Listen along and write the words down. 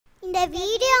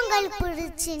Video உங்களுக்கு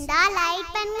பிடிச்சிருந்தா like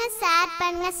பண்ணுங்க, ஷேர்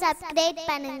பண்ணுங்க, சப்ஸ்கிரைப்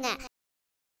பண்ணுங்க.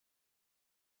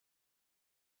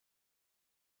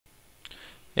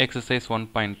 Exercise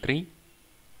 1.3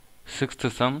 Sixth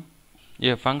sum.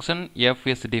 A function f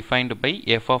is defined by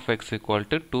f of x equal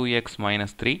to 2x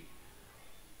minus 3.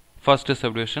 First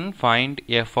subdivision, find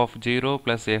f of 0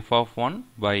 plus f of 1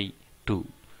 by 2.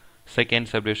 Second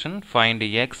subdivision, find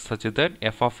x such that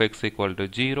f of x equal to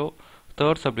 0.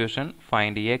 Third subdivision,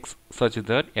 find x such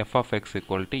that f of x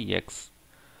equal to x.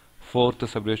 Fourth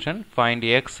subdivision, find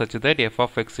x such that f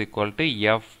of x equal to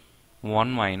f1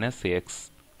 minus x.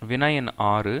 வினா எண்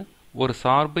 6. ஒரு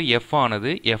சார்பு f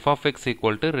ஆனது f of x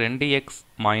equal to 2x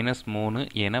minus 3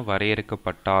 என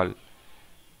வரையறுக்கப்பட்டால்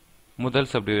முதல்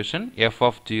subdivision f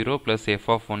of 0 plus f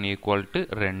of 1 equal to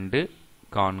 2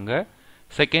 காண்க.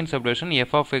 Second subdivision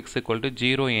f of x equal to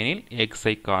 0 எனில் x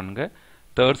ஐ காண்க.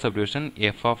 Third subdivision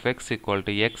f of x equal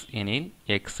to x எனில்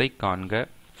x ஐ காண்க.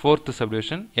 Fourth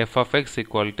subdivision f of x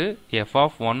equal to f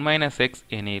of 1 minus x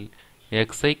எனில்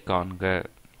x ஐ காண்க.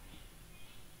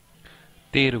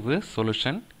 தீர்வு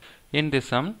solution. In this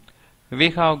sum we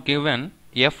have given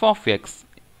f of x.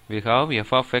 We have f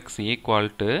of x equal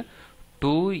to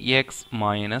 2x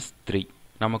minus 3.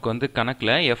 நமக்கு வந்து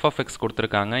கணக்கில் f of x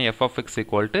கொடுத்திருக்காங்க. f of x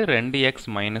equal to 2x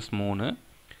minus 3.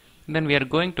 Then we are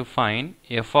going to find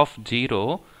f of 0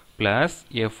 plus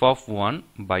f of 1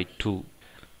 by 2.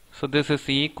 So this is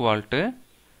equal to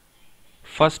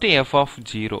first f of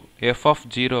 0. f of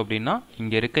 0 அப்படின்னா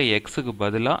இங்க இருக்க x க்கு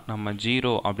பதிலா நம்ம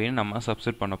 0 அப்படின்னு நம்ம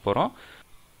substitute பண்ண போறோம்.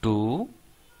 2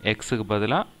 x க்கு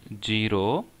பதிலா 0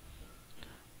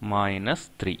 minus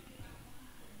 3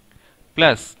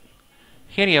 plus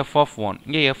here f of 1.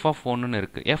 இங்க f of 1 ன்னு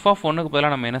இருக்கு. f of 1 க்கு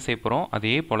பதிலா நம்ம என்ன செய்ய போறோம்?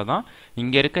 அதே போல தான்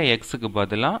இங்க இருக்க x க்கு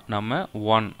பதிலா நம்ம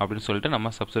 1 அப்படினு சொல்லிட்டு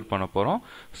நம்ம சப்ஸ்டிட் பண்ண போறோம்.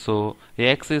 So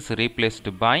x is replaced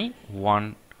by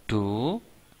 1 2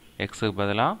 x க்கு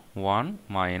பதிலா 1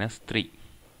 minus 3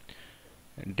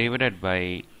 divided by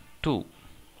 2.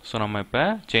 So நம்ம இப்ப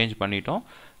சேஞ்ச் பண்ணிட்டோம்.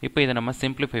 இப்போ இதை நம்ம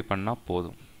சிம்பிளிஃபை பண்ணா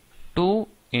போதும். 2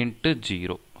 into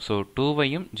 0. So 2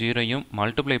 வையும் 0 யும்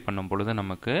மல்டிப்ளை பண்ணும் பொழுது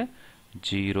நமக்கு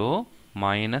 0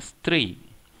 minus 3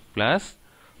 plus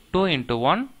 2 into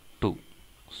 1 2.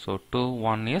 So 2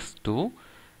 1 is 2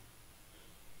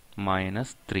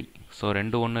 minus 3. So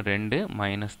 2 1 2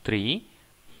 minus 3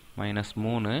 minus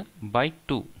 3 by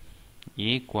 2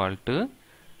 equal to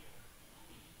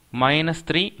minus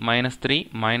 3 minus 3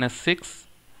 minus 6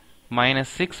 minus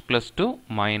 6 plus 2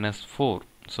 minus 4.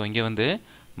 So இங்கே வந்து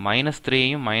minus 3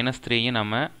 யும் minus 3 யும்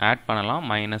நம்ம ஆட் பண்ணலாம்.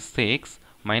 minus 6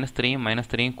 minus 3 யும் minus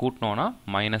 3 யும் கூட்டினோம்னா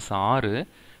minus 6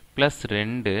 plus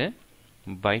 2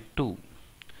 by 2.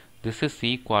 This is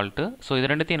equal to, so இது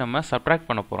ரெண்டுத்தையும் நம்ம சப்ட்ராக்ட்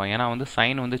பண்ண போறோம். ஏன்னா வந்து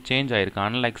சைன் வந்து சேஞ்ச் ஆயிருக்கு,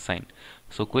 unlike sign.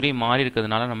 So குறி மாறி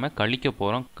இருக்கிறதுனால நம்ம கழிக்க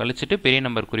போறோம். கழிச்சிட்டு பெரிய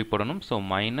நம்பர் குறி போடணும். So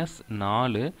minus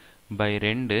 4 by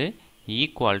 2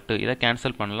 equal to, இதை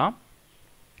கேன்சல் பண்ணலாம்.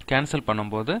 கேன்சல்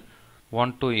பண்ணும்போது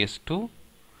 1 2 is 2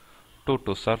 2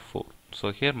 2s are 4.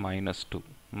 So here minus 2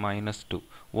 minus 2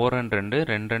 1 2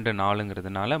 2 2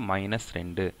 4ங்கிறதுனால minus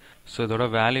 2. So இதோட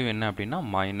வேல்யூ என்ன அப்படின்னா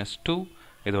minus 2.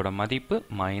 இதோட மதிப்பு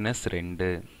minus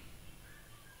 2.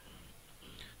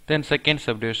 Then second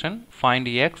subdivision, find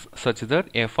x such that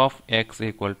f of x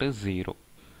equal to 0.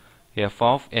 f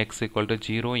of x equal to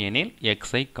 0 எனில்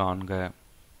x ஐ காண்க.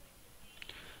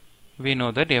 We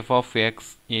know that f of x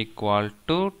equal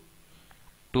to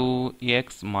 2x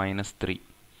minus 3.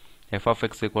 f of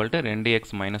x equal to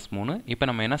 2x minus 3. இப்போ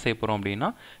நம்ம என்ன செய்ய போறோம்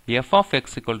அப்படின்னா f of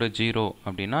x equal to 0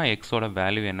 அப்படின்னா x ஓட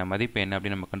வேல்யூ என்ன, மதிப்பு என்ன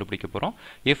அப்படி நம்ம கண்டுபிடிக்க போறோம்.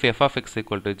 If f of x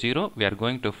equal to 0, we are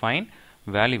going to find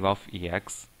value of x.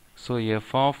 So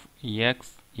f of x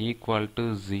equal to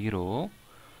 0,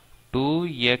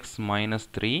 2x minus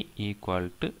 3 equal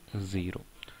to 0.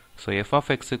 So f of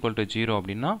x equal to 0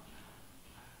 அப்படின்னா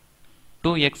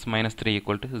 2x minus 3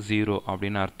 equal to 0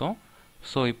 அப்படின்னு அர்த்தம்.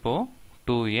 So இப்போ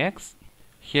 2x,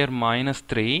 here minus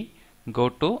 3 go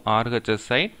to RHS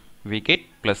side, we get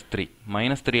plus 3.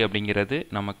 minus 3 அப்படிங்கிறது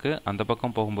நமக்கு அந்த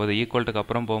பக்கம் போகும்போது ஈக்குவல்ட்டுக்கு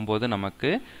அப்புறம் போகும்போது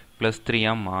நமக்கு plus 3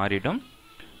 ஆ மாறிடும்.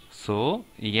 So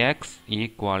x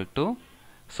equal to,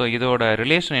 so இதோட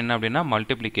ரிலேஷன் என்ன அப்படின்னா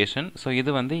மல்டிப்ளிகேஷன். ஸோ இது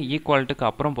வந்து ஈக்குவல்ட்டுக்கு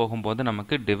அப்புறம் போகும்போது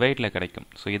நமக்கு டிவைடில் கிடைக்கும்.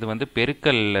 ஸோ இது வந்து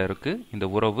பெருக்கல்ல இருக்கு இந்த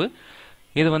உறவு.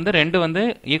 இது வந்து ரெண்டு வந்து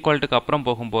ஈக்குவல்ட்டுக்கு அப்புறம்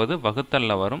போகும்போது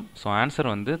வகுத்தல்ல வரும். ஸோ ஆன்சர்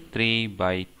வந்து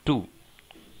 3/2.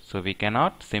 So we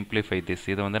cannot simplify this.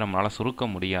 இதை வந்து நம்மளால் சுருக்க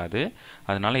முடியாது.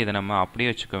 அதனால இதை நம்ம அப்படியே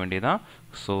வச்சுக்க வேண்டியதான்.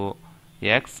 So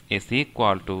x is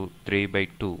equal to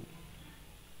 3/2.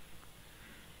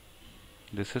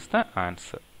 This is the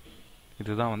answer.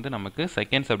 இதுதான் வந்து நமக்கு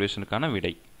செகண்ட் சப்டிவிஷனுக்கான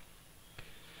விடை.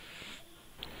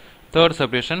 Third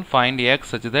subdivision, find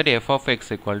x such that f of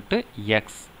x equal to x.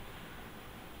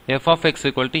 f of x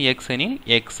equal to x எனில்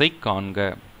x ஐ காண்க.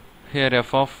 Here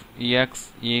f of x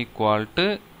equal to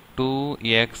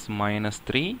 2x minus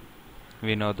 3.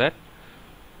 We know that.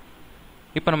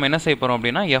 இப்போ நம்ம என்ன செய்ய போறோம்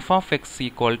அப்படின்னா f of x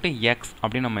equal to x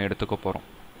அப்படி நம்ம எடுத்துக்க போறோம்.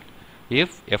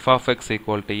 If f of x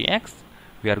equal to x,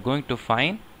 we are going to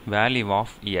find value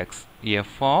of x.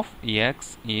 f of x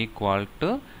equal to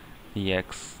x.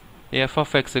 f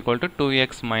of x equal to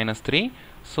 2x minus 3.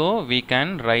 So we can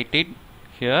write it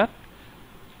here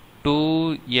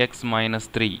 2x minus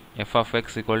 3. f of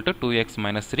x equal to 2x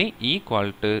minus 3 equal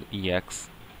to x.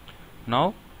 Now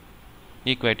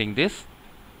equating this,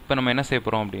 இப்போ நம்ம என்ன செய்ய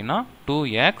போறோம் அப்படின்னா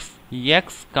 2x, x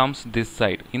comes this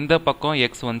side. இந்த பக்கம்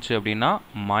x வந்துச்சு அப்படின்னா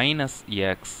minus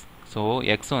x. So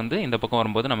x வந்து இந்த பக்கம்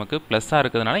வரும்போது நமக்கு பிளஸ்ஸா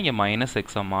இருக்கிறதுனால இங்க minus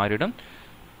x ஆ மாறிடும்.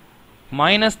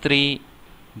 minus 3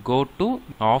 go to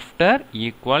after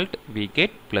equal to we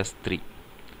get plus 3.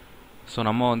 So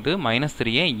நம்ம வந்து minus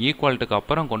 3 equal to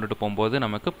அப்புறம் கொண்டுட்டு போகும்போது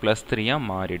நமக்கு plus 3 ஆ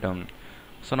மாறிடும்.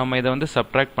 So நம்ம இதை வந்து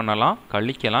subtract பண்ணலாம்,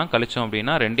 கழிக்கலாம். கழிச்சோம்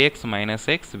அப்படின்னா 2x minus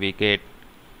x we get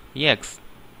x.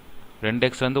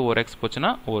 2x வந்து ஒரு x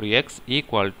போச்சுன்னா ஒரு x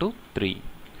equal to 3.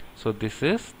 So this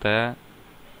is the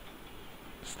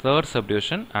third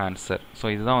subdivision answer. So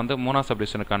இதுதான் வந்து மூணாவது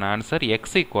subdivisionக்கான answer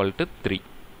x equal to 3.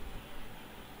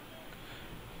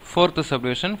 Fourth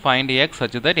subdivision, find x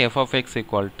such that f of x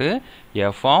equal to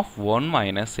f of 1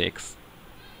 minus x.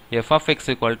 f of x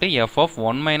equal to f of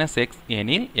 1 minus x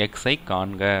எனில் x ஐ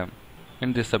காண்க. In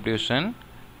this subdivision,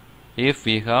 if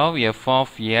we have f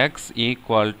of x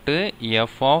equal to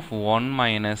f of 1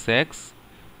 minus x,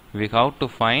 we have to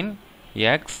find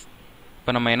x.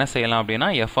 இப்போ நம்ம என்ன செய்யலாம் அப்படின்னா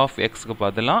f of x க்கு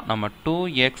பதிலா நம்ம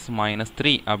 2x minus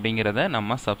 3 அப்படிங்கிறத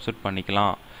நம்ம சப்ஸ்டிட்யூட்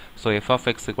பண்ணிக்கலாம். So f of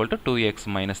x equal to 2x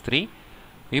minus 3.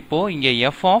 இப்போ இங்க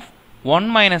f of 1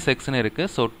 minus x னு இருக்கு.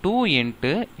 So 2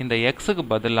 into இந்த x க்கு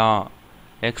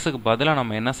பதிலா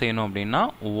நம்ம என்ன செய்யணும் அப்படின்னா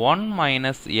 1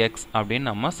 minus x அப்படின்னு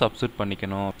நம்ம சப்ஸ்டிட்யூட்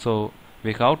பண்ணிக்கணும். So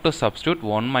we have to substitute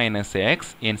 1 minus x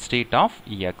instead of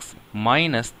x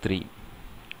minus 3.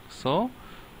 So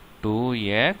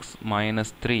 2x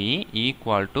minus 3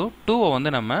 equal to 2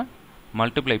 வந்து நம்ம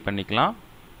multiply பண்ணிக்கலாம்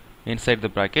inside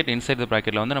the bracket. inside the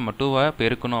bracketல வந்து நம்ம 2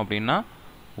 பெருக்கணும் அப்படின்னா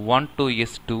 1 2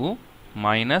 is 2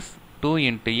 minus 2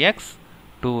 into x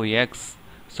 2x.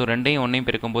 So ரெண்டையும் ஒன்னையும்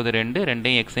பெருக்கும்போது 2,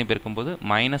 ரெண்டையும் x ஐயும் பெருக்கும்போது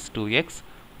minus 2x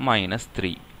minus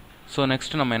 3. So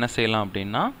next நம்ம என்ன செய்யலாம்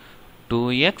அப்படின்னா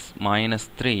 2x minus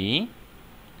 3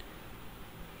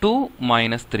 2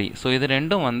 minus 3. So இது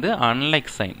ரெண்டும் வந்து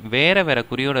unlike sign, வேற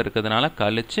குறியோட இருக்கிறதுனால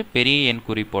கழிச்சு பெரிய எண்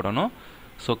குறி போடணும்.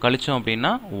 ஸோ கழிச்சோம்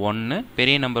அப்படின்னா 1,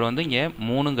 பெரிய நம்பர் வந்து இங்கே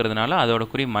 3ங்கிறதுனால அதோட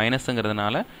குறி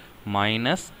மைனஸுங்கிறதுனால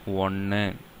minus 1.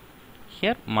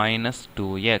 Here minus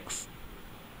 2x.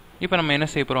 இப்போ நம்ம என்ன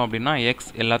செய்ய போகிறோம் அப்படின்னா x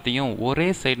எல்லாத்தையும் ஒரே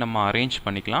சைடு நம்ம அரேஞ்ச்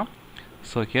பண்ணிக்கலாம்.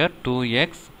 ஸோ ஹியர்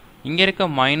 2x, இங்கே இருக்க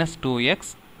minus 2x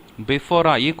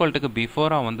பிஃபோரா ஈக்குவல்ட்டுக்கு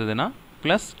பிஃபோரா வந்ததுன்னா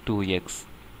ப்ளஸ் 2x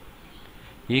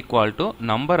ஈக்குவல் டு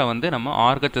நம்பரை வந்து நம்ம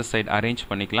ஆர்கச்சர் சைடு அரேஞ்ச்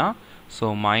பண்ணிக்கலாம். ஸோ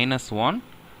minus 1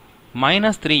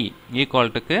 minus 3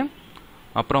 ஈக்குவல்ட்டுக்கு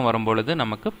அப்புறம் வரும்பொழுது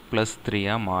நமக்கு ப்ளஸ்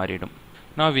 3 மாறிடும்.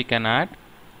 Now we can add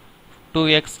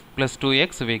 2x plus 2x,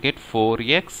 we get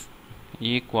 4x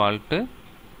equal to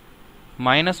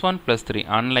minus 1 plus 3,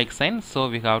 unlike sign, so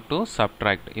we have to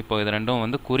subtract. இப்போ இது ரெண்டும்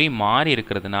வந்து குறி மாறி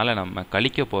இருக்கிறதுனால நம்ம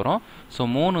கழிக்க போகிறோம். So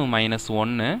 3 minus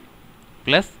 1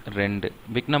 plus 2,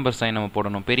 big number sign நம்ம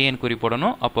போடணும், பெரிய எண் குறி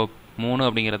போடணும். அப்போ 3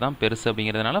 அப்படிங்கிறது தான் பெருசு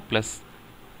அப்படிங்கிறதுனால plus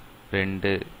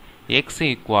 2, x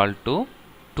equal to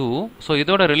 2. So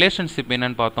இதோட ரிலேஷன்ஷிப்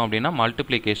என்னன்னு பார்த்தோம் அப்படின்னா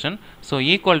மல்டிப்ளிகேஷன். ஸோ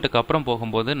ஈக்குவல்ட்டுக்கு அப்புறம்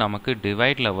போகும்போது நமக்கு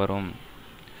டிவைடில் வரும்.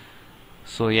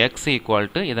 ஸோ எக்ஸ் ஈக்குவல்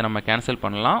டு இதை நம்ம கேன்சல்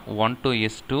பண்ணலாம். 1 2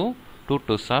 is 2, 2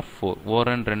 2s are 4, 4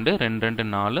 and 2, 2 2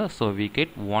 4. So we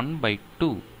get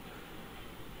 1/2.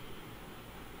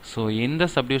 So இந்த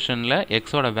சப்டிவிஷனில்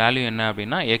எக்ஸோட வேல்யூ என்ன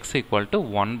அப்படின்னா எக்ஸ் ஈக்குவல் டு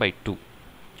 1/2,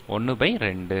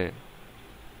 1/2.